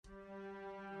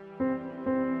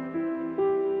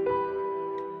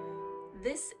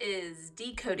This is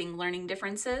Decoding Learning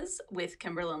Differences with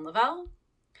Kimberly and Lavelle,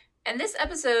 and this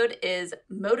episode is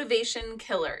Motivation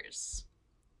Killers.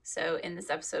 So in this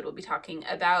episode, we'll be talking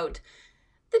about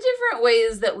the different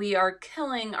ways that we are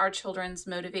killing our children's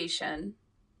motivation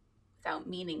without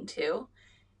meaning to.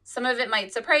 Some of it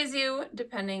might surprise you,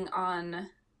 depending on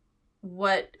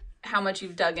how much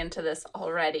you've dug into this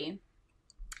already,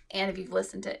 and if you've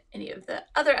listened to any of the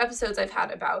other episodes I've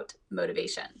had about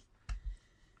motivation.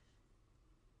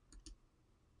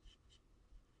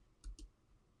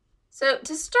 So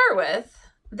to start with,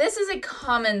 this is a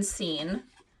common scene.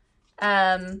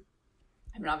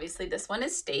 Obviously this one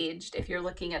is staged if you're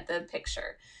looking at the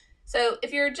picture. So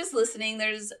if you're just listening,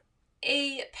 there's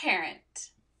a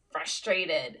parent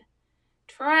frustrated,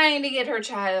 trying to get her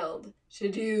child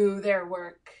to do their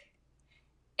work.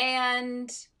 And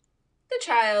the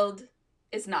child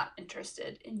is not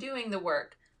interested in doing the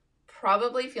work,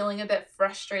 probably feeling a bit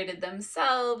frustrated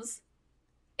themselves,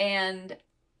 and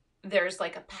there's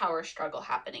like a power struggle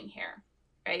happening here,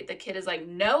 right? The kid is like,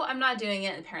 no, I'm not doing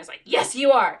it. And the parent's like, yes,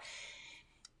 you are.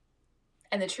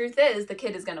 And the truth is the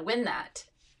kid is going to win that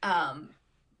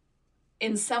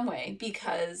in some way,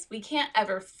 because we can't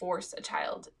ever force a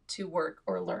child to work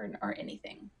or learn or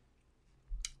anything.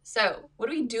 So what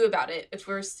do we do about it if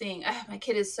we're seeing, my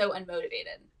kid is so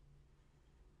unmotivated?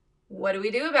 What do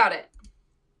we do about it?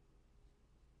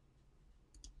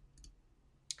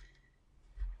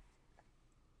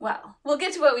 Well, we'll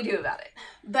get to what we do about it.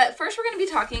 But first we're going to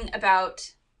be talking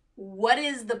about what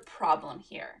is the problem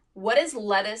here? What has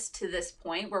led us to this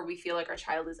point where we feel like our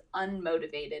child is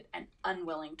unmotivated and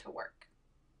unwilling to work?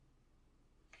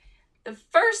 The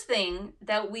first thing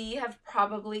that we have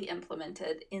probably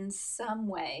implemented in some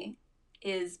way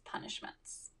is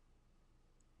punishments.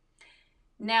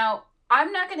 Now,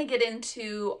 I'm not going to get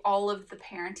into all of the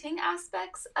parenting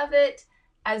aspects of it,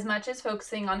 as much as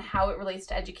focusing on how it relates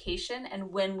to education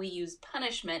and when we use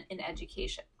punishment in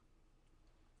education.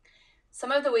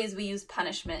 Some of the ways we use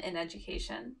punishment in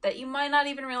education that you might not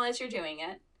even realize you're doing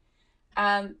it,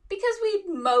 because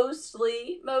most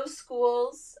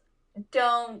schools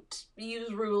don't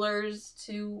use rulers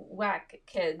to whack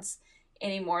kids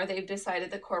anymore. They've decided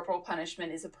that corporal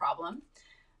punishment is a problem.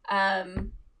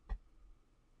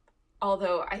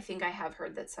 Although I think I have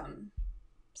heard that some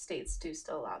states do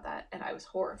still allow that, and I was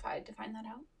horrified to find that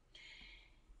out.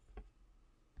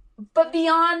 But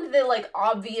beyond the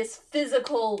obvious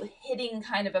physical hitting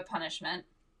kind of a punishment,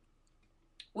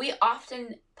 we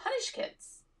often punish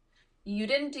kids. You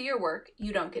didn't do your work,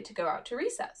 you don't get to go out to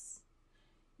recess.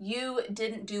 You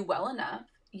didn't do well enough,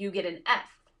 you get an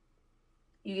F.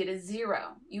 You get a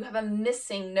 0. You have a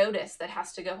missing notice that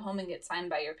has to go home and get signed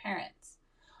by your parents.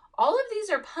 All of these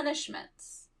are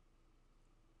punishments.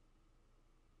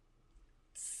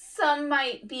 Some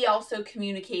might be also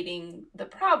communicating the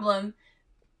problem,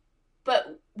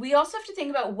 but we also have to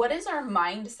think about what is our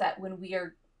mindset when we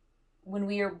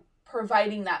are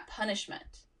providing that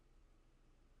punishment.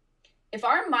 If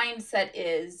our mindset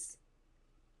is,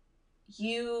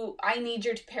 I need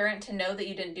your parent to know that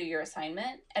you didn't do your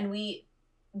assignment, and we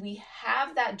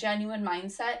have that genuine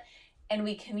mindset and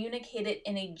we communicate it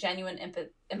in a genuine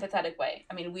empathetic way.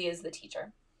 I mean, we as the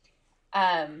teacher.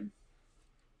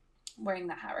 Wearing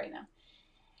that hat right now.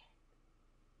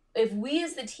 If we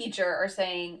as the teacher are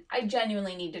saying, I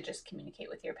genuinely need to just communicate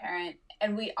with your parent,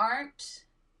 and we aren't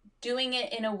doing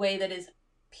it in a way that is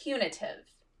punitive,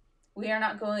 we are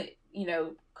not going,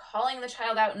 calling the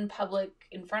child out in public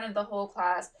in front of the whole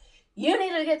class, you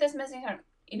need to get this missing,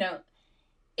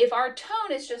 if our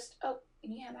tone is just, oh,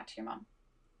 can you hand that to your mom?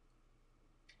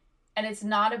 And it's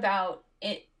not about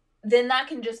it, then that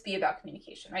can just be about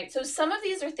communication, right? So some of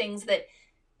these are things that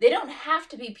they don't have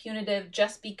to be punitive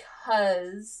just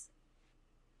because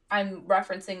I'm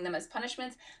referencing them as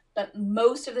punishments, but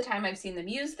most of the time I've seen them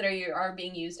used that are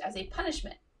being used as a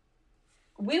punishment.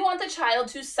 We want the child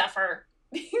to suffer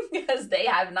because they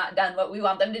have not done what we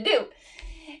want them to do.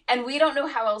 And we don't know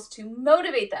how else to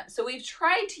motivate them. So we've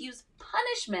tried to use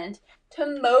punishment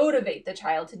to motivate the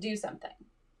child to do something.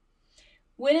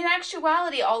 When in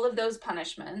actuality, all of those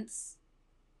punishments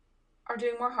are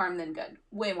doing more harm than good,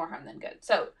 way more harm than good.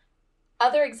 So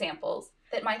other examples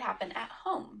that might happen at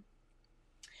home.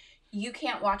 You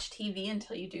can't watch TV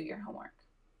until you do your homework.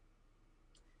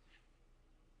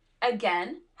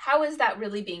 Again, how is that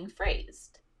really being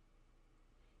phrased?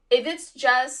 If it's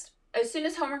just, as soon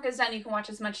as homework is done, you can watch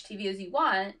as much TV as you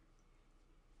want,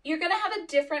 you're going to have a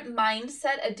different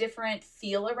mindset, a different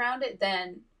feel around it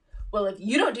than, well, if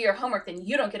you don't do your homework, then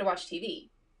you don't get to watch TV.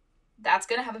 That's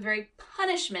going to have a very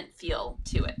punishment feel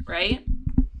to it, right?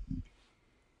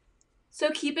 So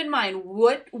keep in mind,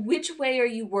 which way are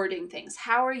you wording things?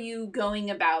 How are you going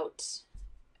about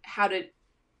how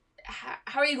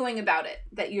are you going about it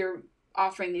that you're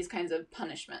offering these kinds of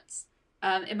punishments?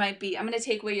 It might be, I'm going to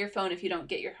take away your phone if you don't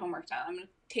get your homework done. I'm going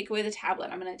to take away the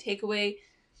tablet. I'm going to take away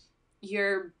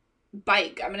your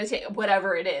bike. I'm going to take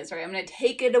whatever it is, right? I'm going to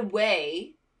take it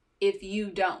away if you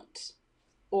don't,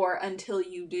 or until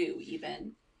you do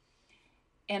even.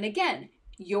 And again,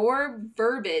 your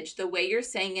verbiage, the way you're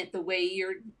saying it, the way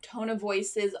your tone of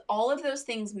voice is, all of those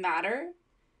things matter.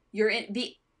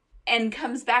 And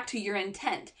comes back to your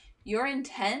intent. Your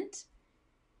intent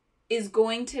is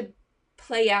going to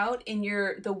play out in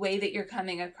the way that you're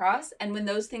coming across. And when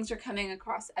those things are coming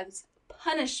across as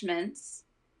punishments,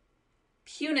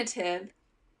 punitive,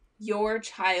 your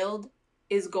child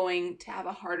is going to have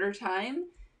a harder time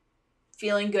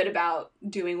feeling good about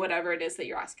doing whatever it is that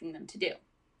you're asking them to do.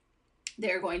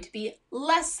 They're going to be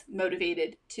less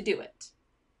motivated to do it.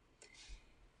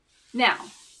 Now,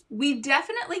 we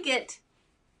definitely get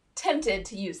tempted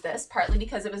to use this, partly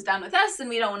because it was done with us and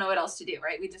we don't know what else to do,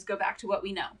 right? We just go back to what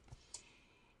we know.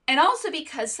 And also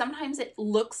because sometimes it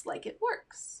looks like it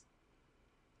works.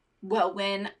 Well,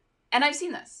 and I've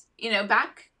seen this,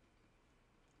 back,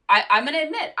 I'm going to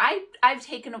admit, I've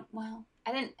taken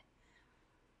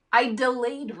I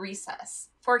delayed recess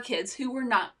for kids who were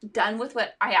not done with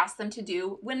what I asked them to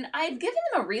do when I had given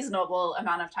them a reasonable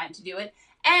amount of time to do it,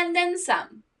 and then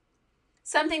some.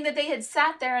 Something that they had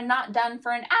sat there and not done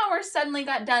for an hour suddenly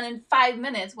got done in 5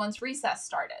 minutes once recess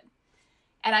started.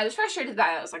 And I was frustrated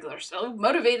that I was like, they're so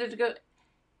motivated to go.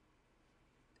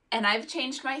 And I've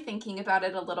changed my thinking about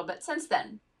it a little bit since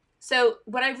then. So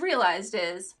what I've realized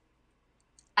is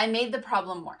I made the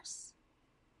problem worse.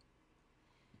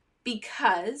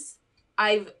 Because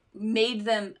I made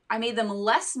them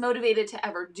less motivated to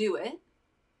ever do it,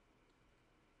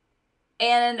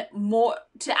 and more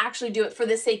to actually do it for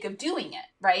the sake of doing it,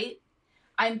 right?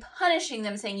 I'm punishing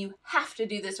them, saying you have to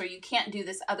do this or you can't do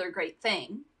this other great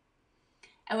thing.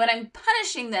 And when I'm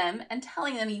punishing them and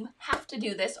telling them you have to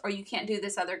do this or you can't do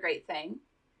this other great thing,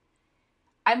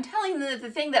 I'm telling them that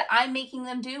the thing that I'm making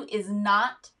them do is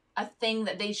not a thing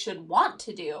that they should want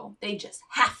to do. They just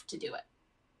have to do it.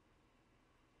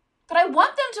 But I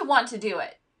want them to want to do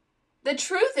it. The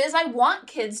truth is, I want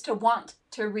kids to want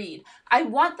to read. I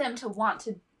want them to want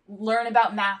to learn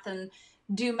about math and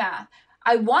do math.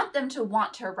 I want them to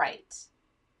want to write.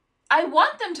 I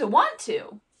want them to want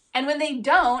to. And when they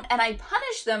don't, and I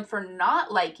punish them for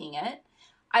not liking it,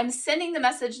 I'm sending the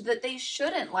message that they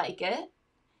shouldn't like it.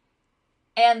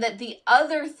 And that the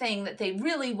other thing that they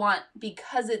really want,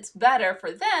 because it's better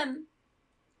for them,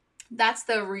 that's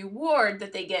the reward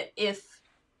that they get if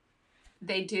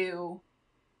they do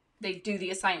the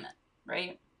assignment,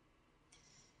 right?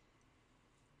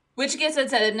 Which gets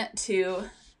us into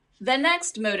the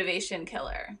next motivation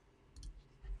killer.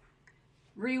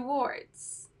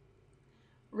 Rewards.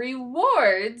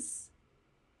 Rewards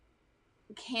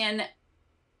can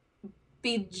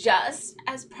be just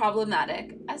as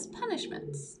problematic as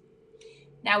punishments.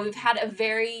 Now, we've had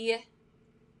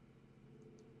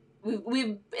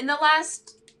we've in the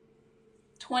last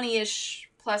 20-ish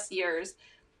plus years,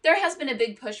 there has been a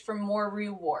big push for more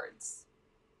rewards.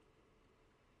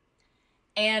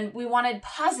 And we wanted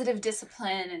positive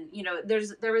discipline, and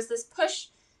there was this push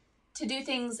to do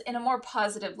things in a more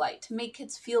positive light, to make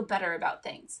kids feel better about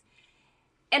things.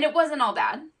 And it wasn't all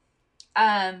bad.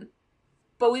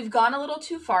 But we've gone a little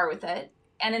too far with it.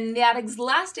 And in that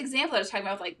last example I was talking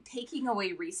about, like taking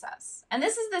away recess. And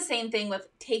this is the same thing with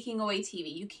taking away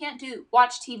TV. You can't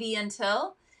watch TV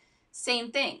until, same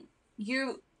thing.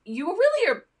 You really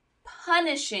are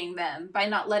punishing them by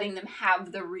not letting them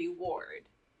have the reward,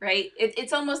 right?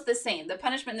 It's almost the same. The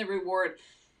punishment and the reward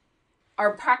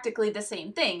are practically the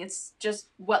same thing. It's just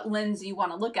what lens you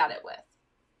want to look at it with.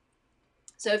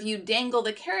 So if you dangle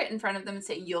the carrot in front of them and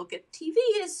say, you'll get TV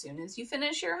as soon as you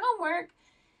finish your homework,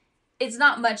 it's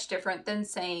not much different than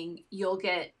saying you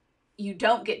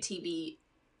don't get TV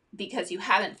because you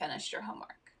haven't finished your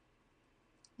homework.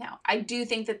 Now, I do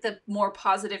think that the more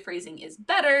positive phrasing is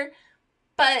better,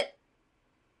 but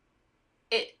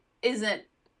it isn't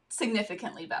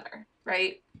significantly better,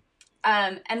 right?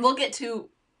 And we'll get to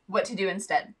what to do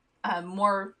instead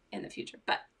more in the future.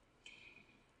 But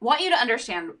I want you to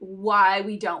understand why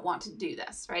we don't want to do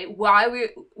this, right? Why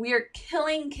we are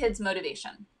killing kids'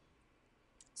 motivation.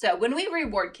 So when we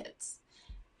reward kids,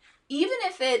 even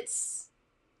if it's,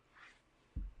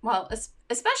 well,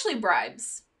 especially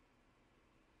bribes.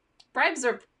 Bribes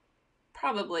are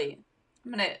probably,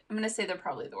 I'm gonna say they're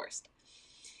probably the worst.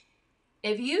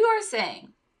 If you are saying,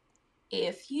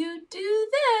 if you do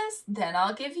this, then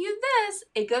I'll give you this.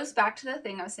 It goes back to the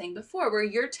thing I was saying before, where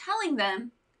you're telling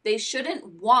them they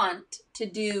shouldn't want to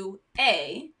do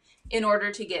A in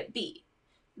order to get B.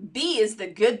 B is the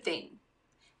good thing.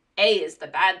 A is the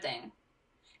bad thing.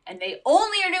 And they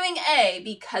only are doing A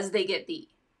because they get B.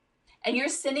 And you're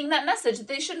sending that message that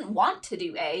they shouldn't want to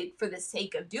do A for the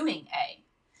sake of doing A.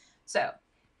 So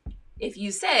if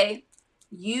you say,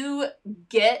 you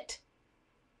get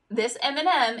this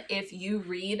M&M if you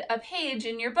read a page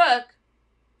in your book,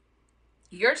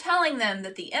 you're telling them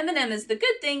that the M&M is the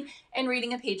good thing and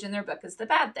reading a page in their book is the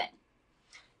bad thing.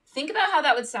 Think about how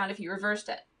that would sound if you reversed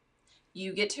it.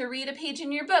 You get to read a page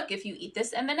in your book if you eat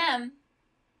this M&M.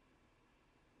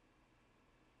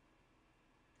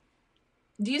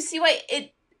 Do you see why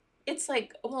it's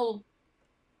like, well,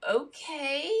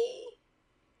 okay.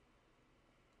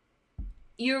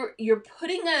 You're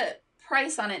putting a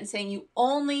price on it and saying you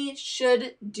only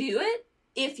should do it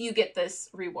if you get this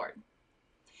reward.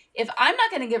 If I'm not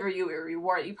going to give you a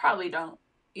reward,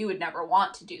 you would never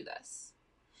want to do this.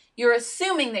 You're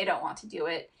assuming they don't want to do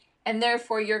it, and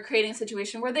therefore you're creating a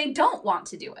situation where they don't want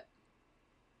to do it.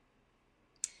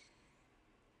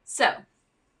 So,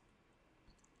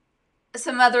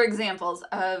 some other examples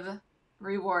of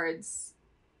rewards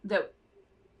that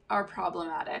are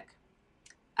problematic.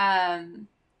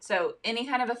 So any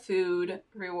kind of a food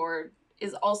reward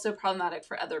is also problematic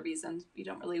for other reasons. You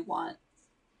don't really want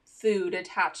food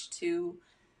attached to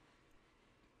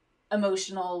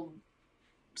emotional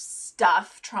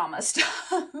stuff, trauma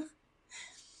stuff.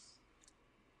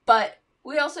 But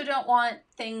we also don't want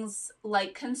things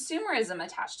like consumerism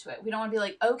attached to it. We don't want to be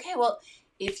like, okay, well,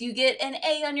 if you get an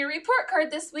A on your report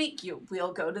card this week,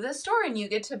 we'll go to the store and you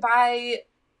get to buy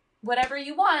whatever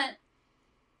you want.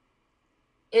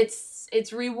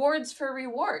 It's rewards for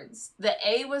rewards. The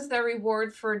A was their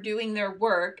reward for doing their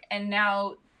work, and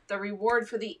now the reward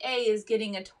for the A is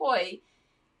getting a toy.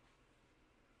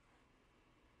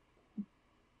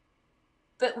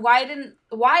 But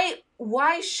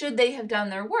why should they have done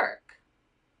their work?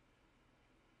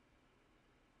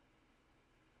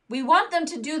 We want them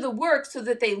to do the work so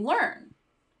that they learn.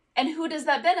 And who does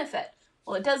that benefit?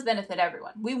 Well, it does benefit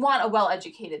everyone. We want a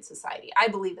well-educated society. I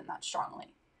believe in that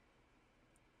strongly.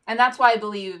 And that's why I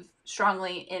believe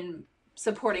strongly in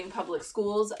supporting public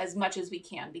schools as much as we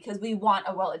can, because we want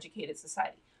a well-educated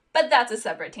society. But that's a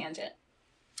separate tangent.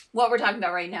 What we're talking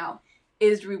about right now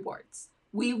is rewards.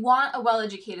 We want a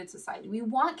well-educated society. We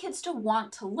want kids to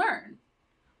want to learn.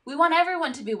 We want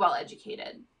everyone to be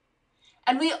well-educated.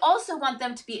 And we also want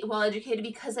them to be well-educated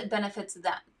because it benefits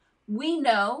them. We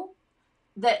know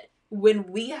that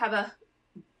when we have a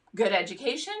good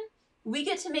education, we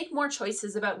get to make more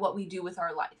choices about what we do with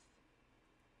our life.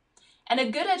 And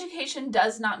a good education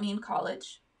does not mean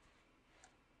college.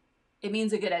 It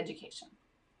means a good education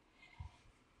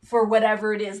for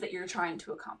whatever it is that you're trying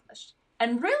to accomplish.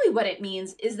 And really what it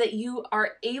means is that you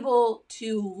are able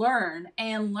to learn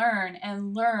and learn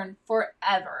and learn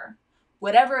forever.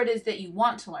 Whatever it is that you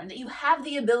want to learn, that you have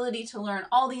the ability to learn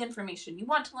all the information you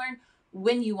want to learn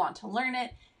when you want to learn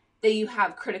it, that you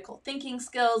have critical thinking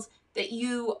skills, that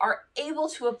you are able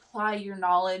to apply your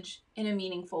knowledge in a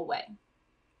meaningful way.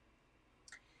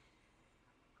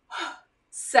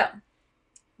 So,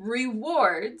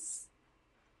 rewards,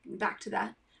 back to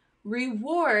that,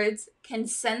 rewards can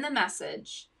send the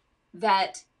message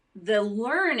that the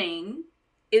learning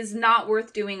is not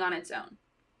worth doing on its own.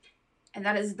 And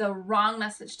that is the wrong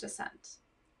message to send.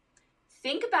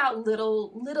 Think about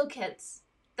little kids,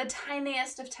 the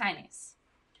tiniest of tinies.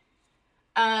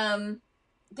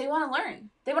 They want to learn.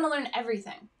 They want to learn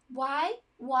everything. Why?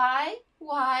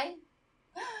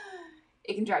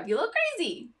 It can drive you a little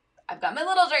crazy. I've got my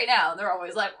littles right now. They're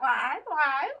always like, why?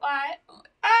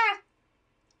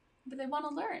 But they want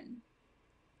to learn.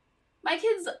 My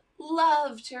kids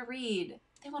love to read.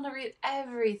 They want to read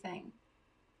everything.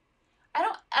 I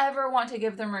don't ever want to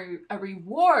give them a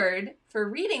reward for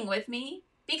reading with me,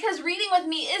 because reading with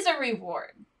me is a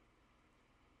reward.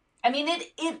 I mean,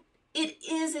 it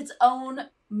is its own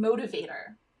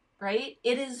motivator, right?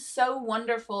 It is so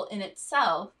wonderful in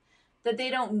itself that they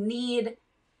don't need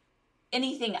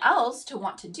anything else to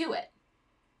want to do it.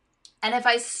 And if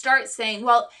I start saying,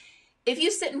 well, if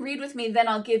you sit and read with me, then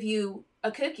I'll give you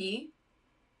a cookie,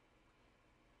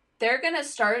 they're going to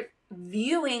start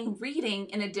viewing reading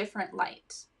in a different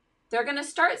light. They're going to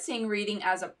start seeing reading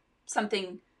as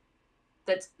something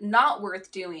that's not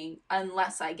worth doing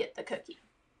unless I get the cookie.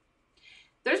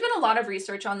 There's been a lot of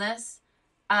research on this.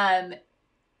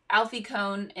 Alfie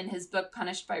Kohn, in his book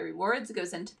Punished by Rewards,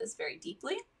 goes into this very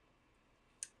deeply.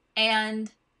 And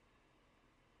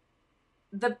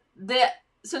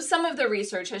so some of the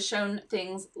research has shown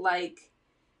things like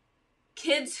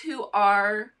kids who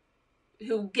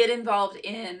get involved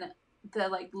in the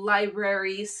like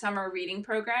library summer reading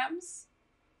programs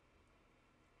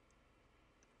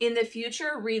in the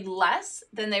future read less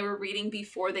than they were reading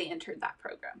before they entered that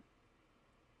program.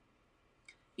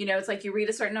 You know, it's like you read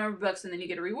a certain number of books and then you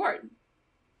get a reward.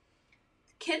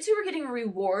 Kids who are getting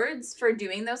rewards for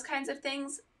doing those kinds of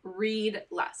things read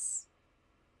less.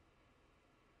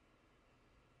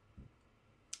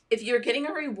 If you're getting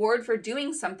a reward for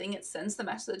doing something, it sends the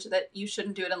message that you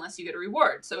shouldn't do it unless you get a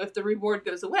reward. So if the reward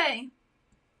goes away,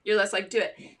 you're less likely to do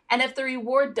it. And if the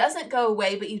reward doesn't go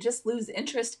away, but you just lose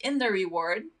interest in the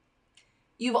reward,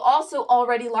 you've also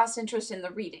already lost interest in the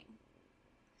reading.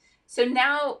 So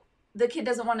now the kid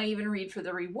doesn't want to even read for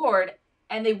the reward,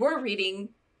 and they were reading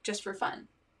just for fun.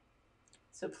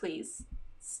 So please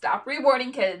stop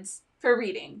rewarding kids for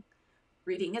reading.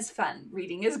 Reading is fun.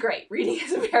 Reading is great. Reading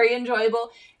is very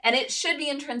enjoyable, and it should be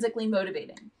intrinsically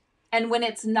motivating. And when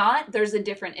it's not, there's a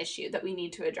different issue that we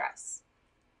need to address.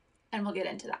 And we'll get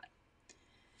into that.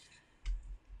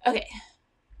 Okay.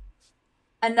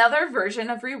 Another version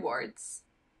of rewards,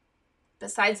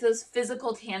 besides those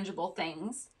physical, tangible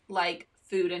things like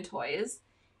food and toys,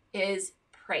 is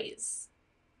praise.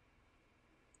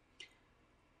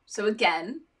 So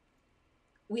again,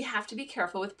 we have to be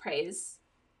careful with praise.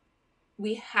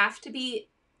 We have to be,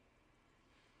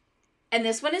 and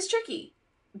this one is tricky.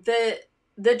 The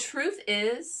truth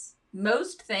is,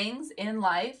 most things in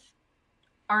life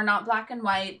are not black and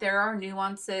white. There are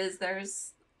nuances.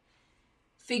 There's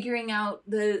figuring out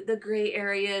the gray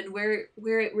area and where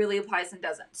it really applies and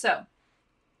doesn't. So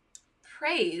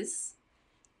praise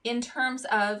in terms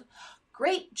of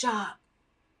great job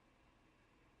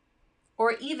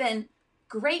or even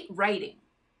great writing.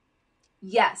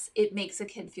 Yes, it makes a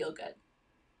kid feel good.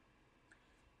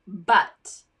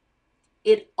 But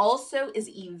it also is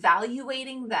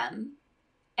evaluating them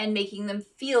and making them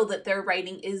feel that their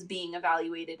writing is being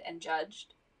evaluated and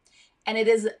judged. And it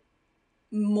is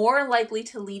more likely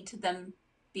to lead to them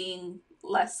being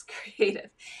less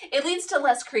creative. It leads to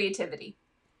less creativity.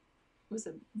 It was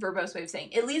a verbose way of saying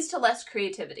it leads to less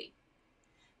creativity.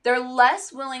 They're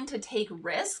less willing to take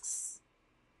risks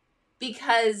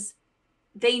because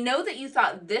they know that you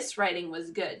thought this writing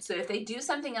was good. So if they do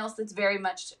something else that's very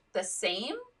much the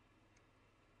same,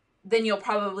 then you'll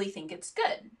probably think it's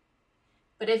good.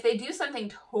 But if they do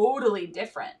something totally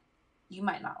different, you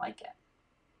might not like it.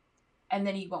 And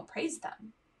then you won't praise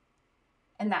them.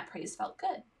 And that praise felt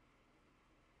good.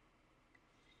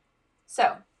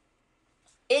 So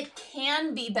it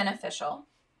can be beneficial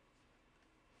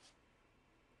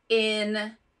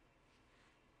in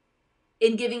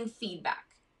giving feedback.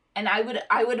 And I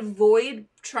would avoid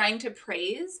trying to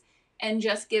praise and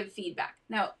just give feedback.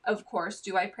 Now, of course,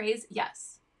 do I praise?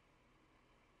 Yes.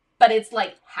 But it's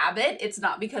like habit. It's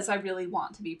not because I really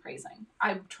want to be praising.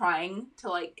 I'm trying to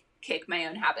like kick my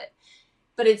own habit.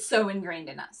 But it's so ingrained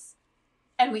in us.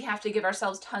 And we have to give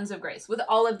ourselves tons of grace with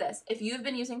all of this. If you've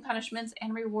been using punishments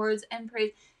and rewards and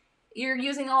praise, you're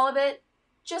using all of it,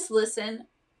 just listen.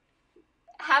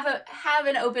 Have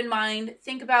an open mind.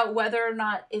 Think about whether or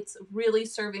not it's really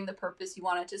serving the purpose you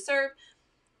want it to serve.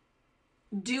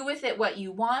 Do with it what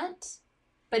you want,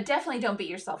 but definitely don't beat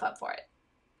yourself up for it.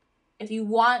 If you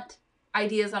want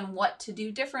ideas on what to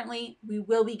do differently, we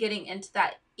will be getting into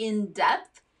that in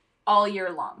depth all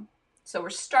year long. So we're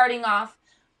starting off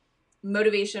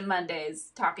Motivation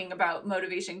Mondays, talking about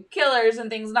motivation killers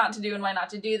and things not to do and why not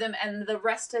to do them. And the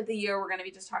rest of the year, we're going to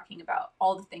be just talking about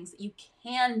all the things that you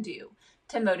can do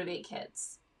to motivate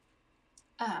kids.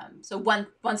 So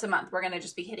once a month, we're going to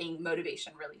just be hitting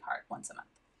motivation really hard once a month.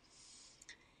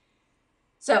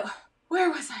 So where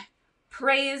was I?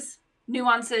 Praise,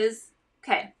 nuances.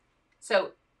 Okay.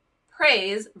 So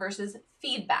praise versus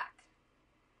feedback.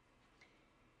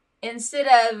 Instead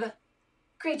of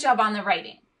great job on the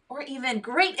writing or even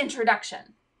great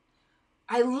introduction,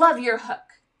 I love your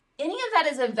hook. Any of that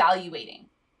is evaluating,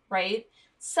 right?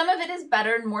 Some of it is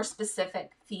better and more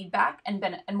specific feedback and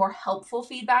more helpful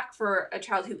feedback for a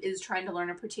child who is trying to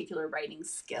learn a particular writing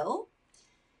skill.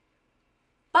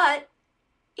 But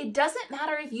it doesn't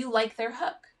matter if you like their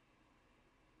hook.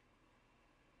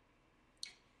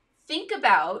 Think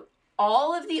about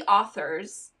all of the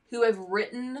authors who have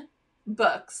written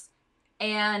books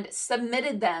and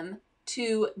submitted them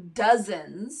to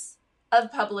dozens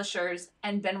of publishers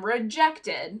and been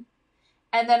rejected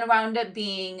and then wound up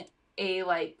being a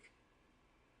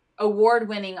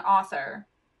award-winning author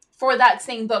for that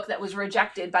same book that was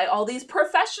rejected by all these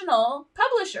professional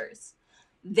publishers.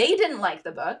 They didn't like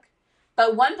the book,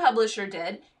 but one publisher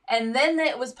did, And then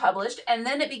it was published, and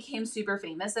then it became super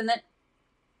famous, and then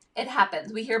it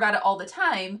happens. We hear about it all the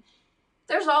time.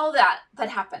 There's all that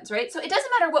happens, right? So it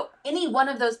doesn't matter what any one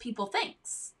of those people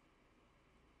thinks.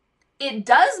 It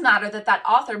does matter that that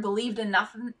author believed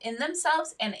enough in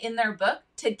themselves and in their book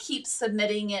to keep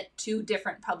submitting it to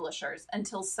different publishers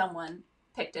until someone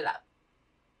picked it up.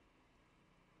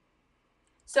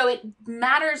 So it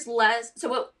matters less.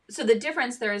 So the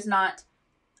difference there is not,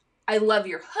 I love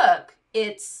your hook.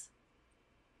 It's,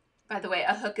 by the way,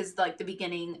 a hook is like the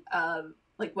beginning of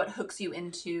like what hooks you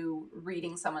into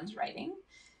reading someone's writing.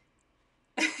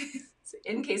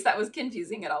 In case that was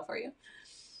confusing at all for you.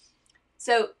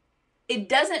 So it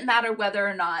doesn't matter whether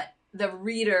or not the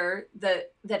reader,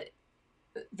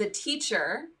 the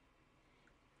teacher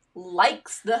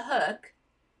likes the hook.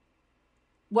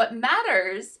 What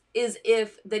matters is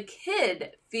if the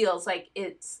kid feels like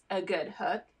it's a good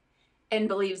hook and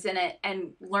believes in it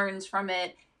and learns from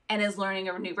it and is learning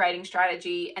a new writing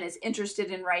strategy and is interested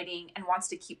in writing and wants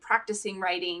to keep practicing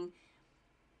writing,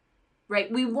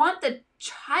 right? We want the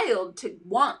child to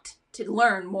want to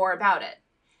learn more about it.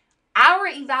 Our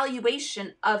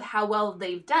evaluation of how well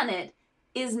they've done it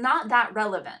is not that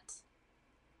relevant.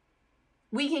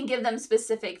 We can give them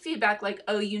specific feedback like,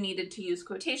 oh, you needed to use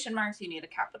quotation marks, you need a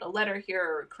capital letter here,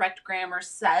 or correct grammar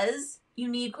says you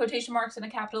need quotation marks and a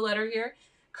capital letter here.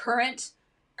 Correct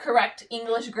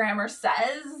English grammar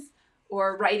says,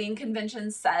 or writing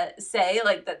conventions say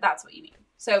like that's what you need.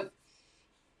 So,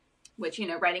 which, you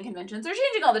know, writing conventions are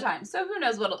changing all the time. So who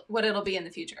knows what it'll be in the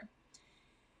future.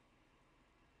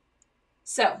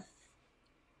 So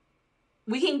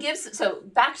we can give, so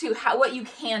back to what you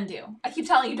can do. I keep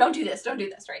telling you, don't do this,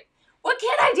 right? What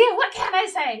can I do? What can I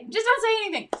say? Just don't say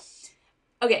anything.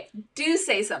 Okay, do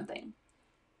say something.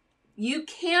 You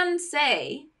can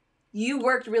say you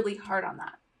worked really hard on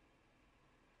that.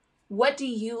 What do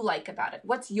you like about it?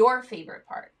 What's your favorite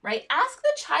part, right? Ask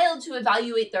the child to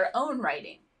evaluate their own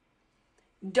writing.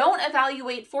 Don't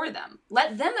evaluate for them.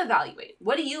 Let them evaluate.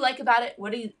 What do you like about it?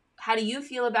 How do you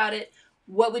feel about it?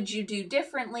 What would you do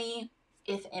differently,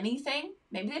 if anything?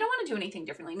 Maybe they don't want to do anything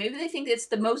differently. Maybe they think it's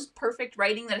the most perfect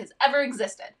writing that has ever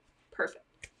existed.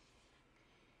 Perfect.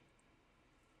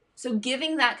 So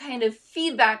giving that kind of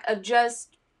feedback of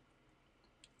just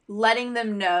letting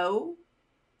them know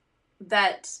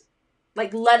that,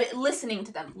 like, listening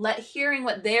to them, hearing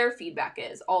what their feedback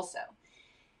is also,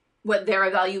 what their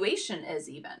evaluation is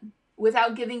even,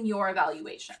 without giving your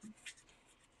evaluation.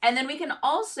 And then we can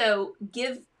also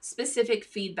give specific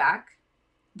feedback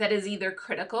that is either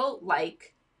critical,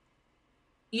 like,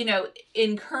 you know,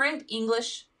 in current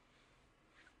English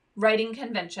writing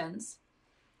conventions,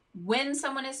 when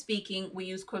someone is speaking, we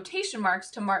use quotation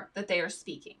marks to mark that they are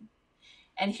speaking.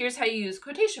 And here's how you use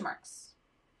quotation marks.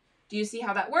 Do you see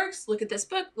how that works? Look at this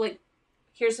book. Like,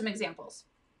 here's some examples.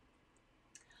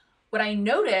 What I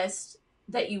noticed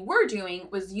that you were doing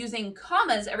was using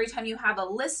commas every time you have a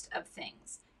list of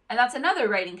things. And that's another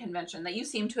writing convention that you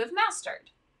seem to have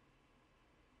mastered.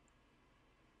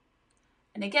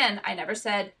 And again, I never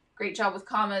said, great job with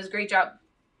commas, great job.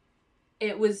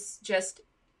 It was just,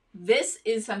 this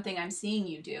is something I'm seeing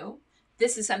you do.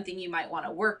 This is something you might want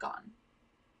to work on.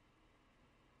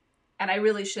 And I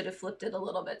really should have flipped it a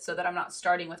little bit so that I'm not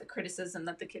starting with a criticism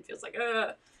that the kid feels like,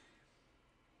 ugh.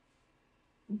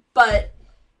 But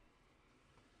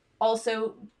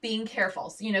also being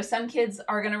careful. So, you know, some kids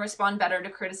are going to respond better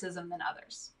to criticism than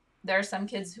others. There are some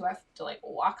kids who have to like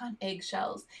walk on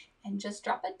eggshells and just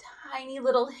drop a tiny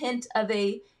little hint of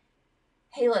a,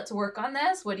 hey, let's work on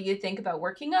this. What do you think about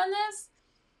working on this?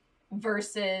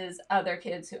 Versus other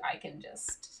kids who I can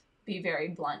just be very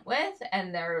blunt with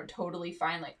and they're totally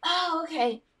fine. Like, oh,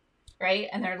 okay. Right.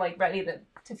 And they're like ready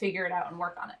to figure it out and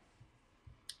work on it.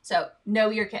 So know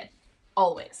your kid.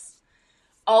 Always.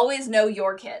 Always know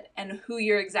your kid and who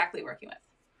you're exactly working with.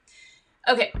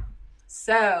 Okay,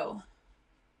 so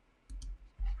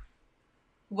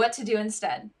what to do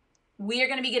instead? We are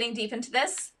going to be getting deep into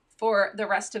this for the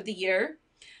rest of the year.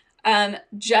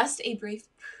 Just a brief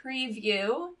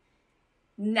preview.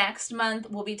 Next month,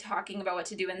 we'll be talking about what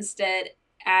to do instead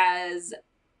as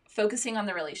focusing on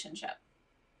the relationship.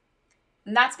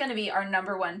 And that's going to be our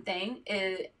number one thing,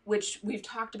 which we've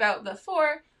talked about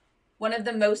before. One of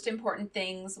the most important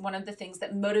things, one of the things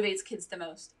that motivates kids the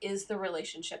most is the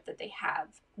relationship that they have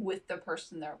with the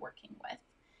person they're working with.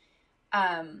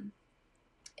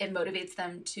 It motivates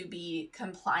them to be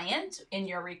compliant in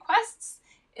your requests.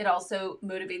 It also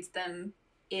motivates them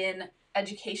in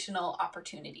educational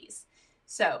opportunities.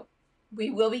 So we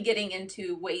will be getting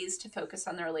into ways to focus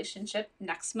on the relationship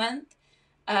next month.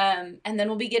 And then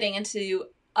we'll be getting into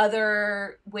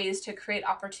other ways to create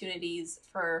opportunities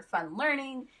for fun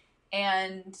learning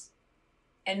and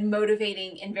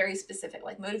motivating in very specific,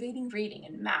 like motivating reading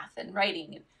and math and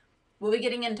writing. We'll be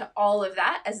getting into all of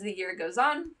that as the year goes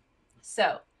on.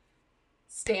 So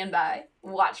stand by,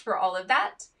 watch for all of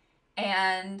that,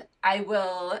 and I'm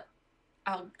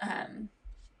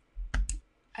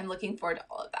looking forward to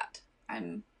all of that.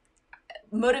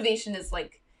 Motivation is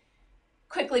like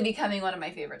quickly becoming one of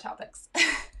my favorite topics.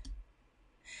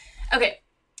 Okay,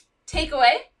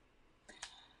 takeaway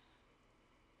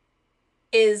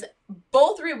is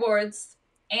both rewards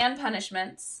and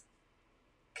punishments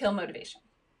kill motivation.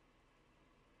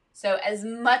 So as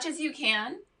much as you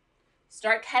can,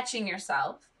 start catching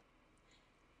yourself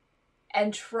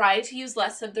and try to use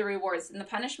less of the rewards and the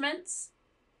punishments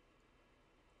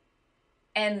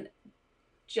and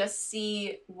just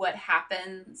see what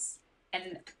happens.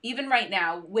 And even right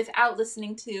now, without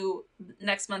listening to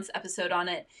next month's episode on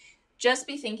it, just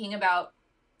be thinking about,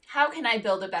 how can I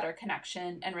build a better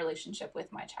connection and relationship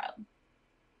with my child?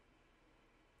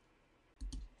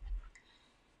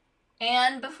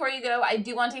 And before you go, I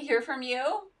do want to hear from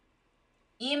you.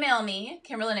 Email me,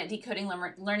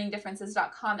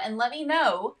 Kimberlyn@decodinglearningdifferences.com, and let me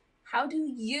know, how do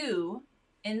you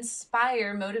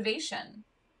inspire motivation?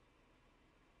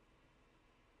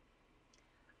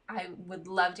 I would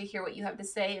love to hear what you have to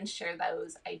say and share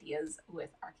those ideas with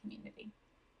our community.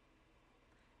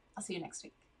 I'll see you next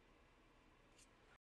week.